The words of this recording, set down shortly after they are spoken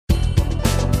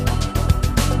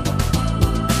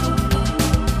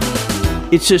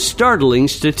It's a startling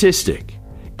statistic.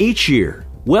 Each year,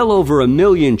 well over 1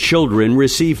 million children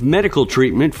receive medical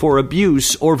treatment for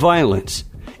abuse or violence.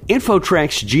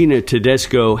 InfoTrack's Gina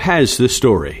Tedesco has the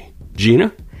story.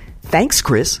 Gina? Thanks,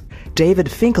 Chris. David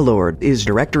Finkelord is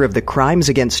director of the Crimes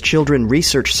Against Children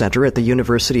Research Center at the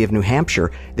University of New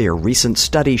Hampshire. Their recent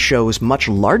study shows much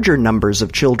larger numbers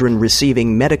of children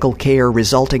receiving medical care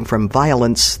resulting from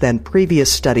violence than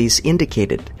previous studies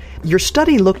indicated. Your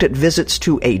study looked at visits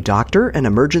to a doctor, an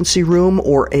emergency room,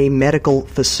 or a medical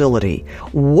facility.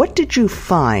 What did you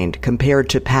find compared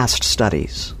to past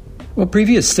studies? Well,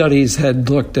 previous studies had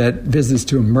looked at visits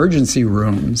to emergency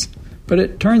rooms, but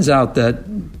it turns out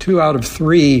that 2 out of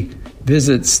 3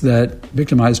 visits that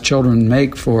victimized children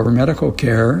make for medical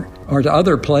care are to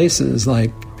other places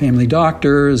like family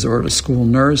doctors or to school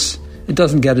nurse. It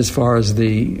doesn't get as far as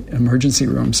the emergency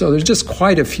room. So there's just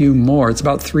quite a few more. It's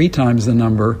about 3 times the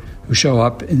number who show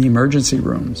up in the emergency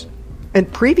rooms. And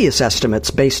previous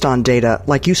estimates based on data,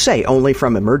 like you say, only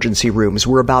from emergency rooms,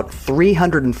 were about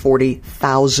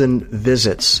 340,000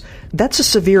 visits. That's a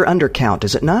severe undercount,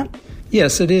 is it not?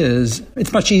 Yes, it is.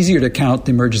 It's much easier to count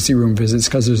the emergency room visits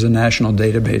because there's a national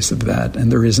database of that,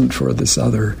 and there isn't for this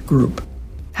other group.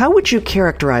 How would you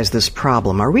characterize this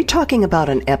problem? Are we talking about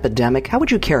an epidemic? How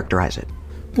would you characterize it?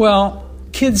 Well,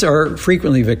 kids are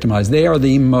frequently victimized. They are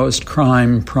the most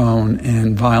crime-prone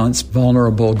and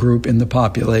violence-vulnerable group in the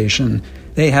population.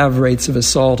 They have rates of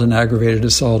assault and aggravated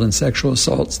assault and sexual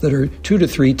assaults that are 2 to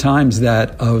 3 times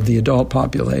that of the adult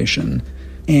population.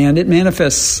 And it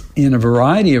manifests in a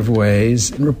variety of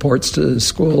ways, in reports to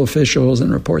school officials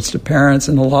and reports to parents,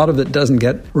 and a lot of it doesn't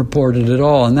get reported at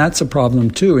all. And that's a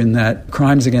problem, too, in that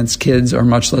crimes against kids are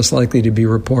much less likely to be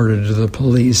reported to the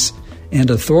police and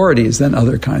authorities than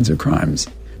other kinds of crimes.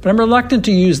 But I'm reluctant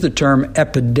to use the term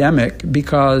epidemic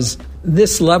because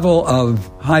this level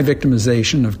of high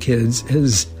victimization of kids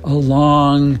has a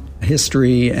long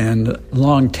history and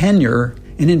long tenure.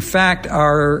 And in fact,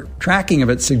 our tracking of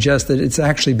it suggests that it's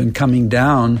actually been coming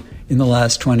down in the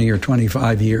last 20 or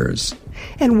 25 years.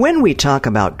 And when we talk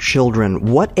about children,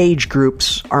 what age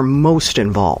groups are most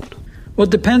involved? Well,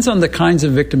 it depends on the kinds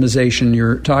of victimization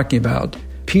you're talking about.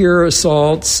 Peer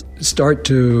assaults start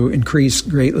to increase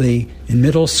greatly in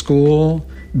middle school,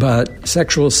 but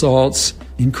sexual assaults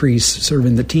increase sort of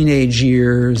in the teenage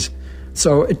years.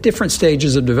 So at different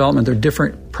stages of development, there are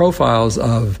different profiles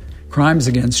of crimes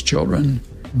against children.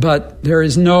 But there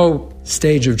is no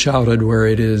stage of childhood where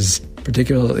it is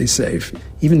particularly safe.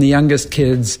 Even the youngest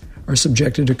kids are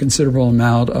subjected to a considerable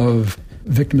amount of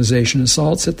victimization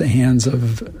assaults at the hands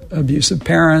of abusive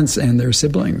parents and their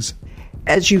siblings.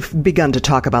 As you've begun to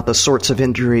talk about the sorts of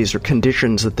injuries or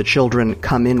conditions that the children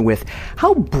come in with,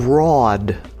 how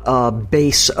broad a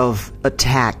base of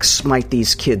attacks might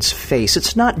these kids face?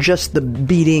 It's not just the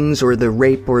beatings or the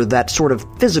rape or that sort of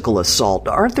physical assault.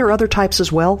 Aren't there other types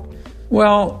as well?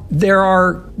 Well, there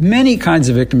are many kinds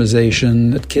of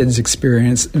victimization that kids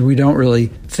experience and we don't really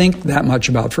think that much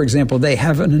about. For example, they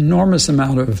have an enormous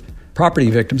amount of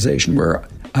property victimization where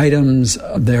items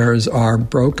of theirs are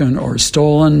broken or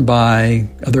stolen by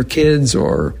other kids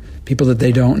or people that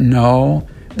they don't know.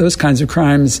 Those kinds of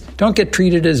crimes don't get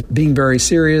treated as being very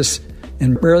serious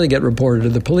and rarely get reported to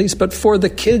the police. But for the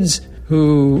kids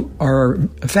who are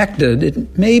affected,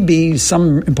 it may be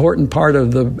some important part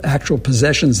of the actual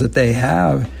possessions that they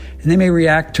have, and they may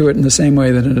react to it in the same way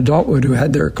that an adult would who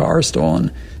had their car stolen.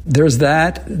 There's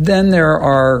that. Then there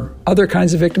are other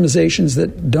kinds of victimizations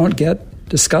that don't get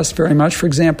discussed very much. For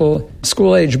example,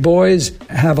 school-age boys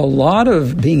have a lot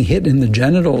of being hit in the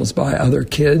genitals by other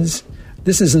kids.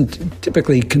 This isn't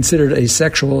typically considered a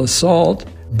sexual assault,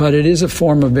 but it is a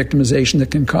form of victimization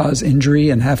that can cause injury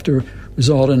and have to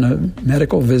result in a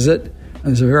medical visit.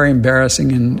 It's a very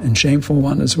embarrassing and shameful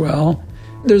one as well.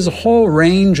 There's a whole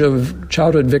range of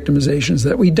childhood victimizations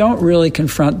that we don't really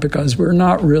confront because we're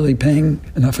not really paying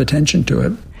enough attention to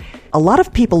it. A lot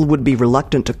of people would be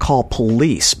reluctant to call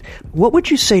police. What would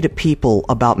you say to people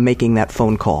about making that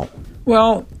phone call?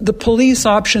 Well, the police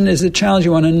option is a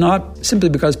challenging one, and not simply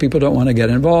because people don't want to get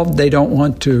involved. They don't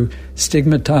want to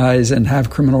stigmatize and have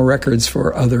criminal records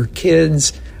for other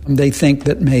kids. They think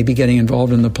that maybe getting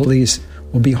involved in the police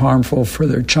will be harmful for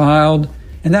their child,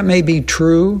 and that may be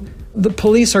true. The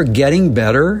police are getting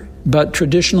better, but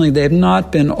traditionally they have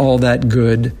not been all that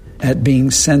good at being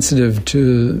sensitive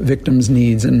to victims'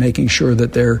 needs and making sure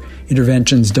that their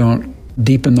interventions don't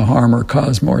deepen the harm or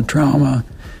cause more trauma.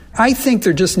 I think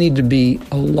there just need to be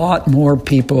a lot more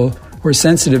people who are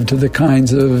sensitive to the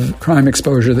kinds of crime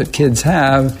exposure that kids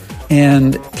have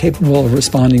and capable of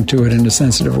responding to it in a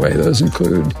sensitive way. Those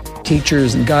include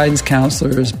teachers and guidance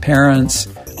counselors, parents,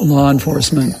 law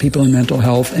enforcement, people in mental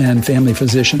health, and family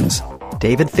physicians.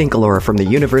 David Finkelore from the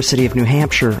University of New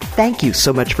Hampshire, thank you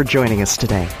so much for joining us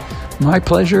today. My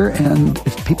pleasure, and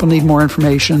if people need more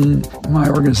information, my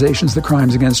organization is the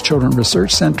Crimes Against Children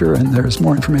Research Center, and there's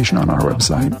more information on our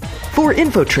website. For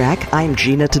InfoTrack, I'm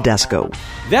Gina Tedesco.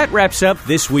 That wraps up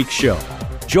this week's show.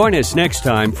 Join us next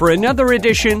time for another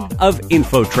edition of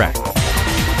InfoTrack.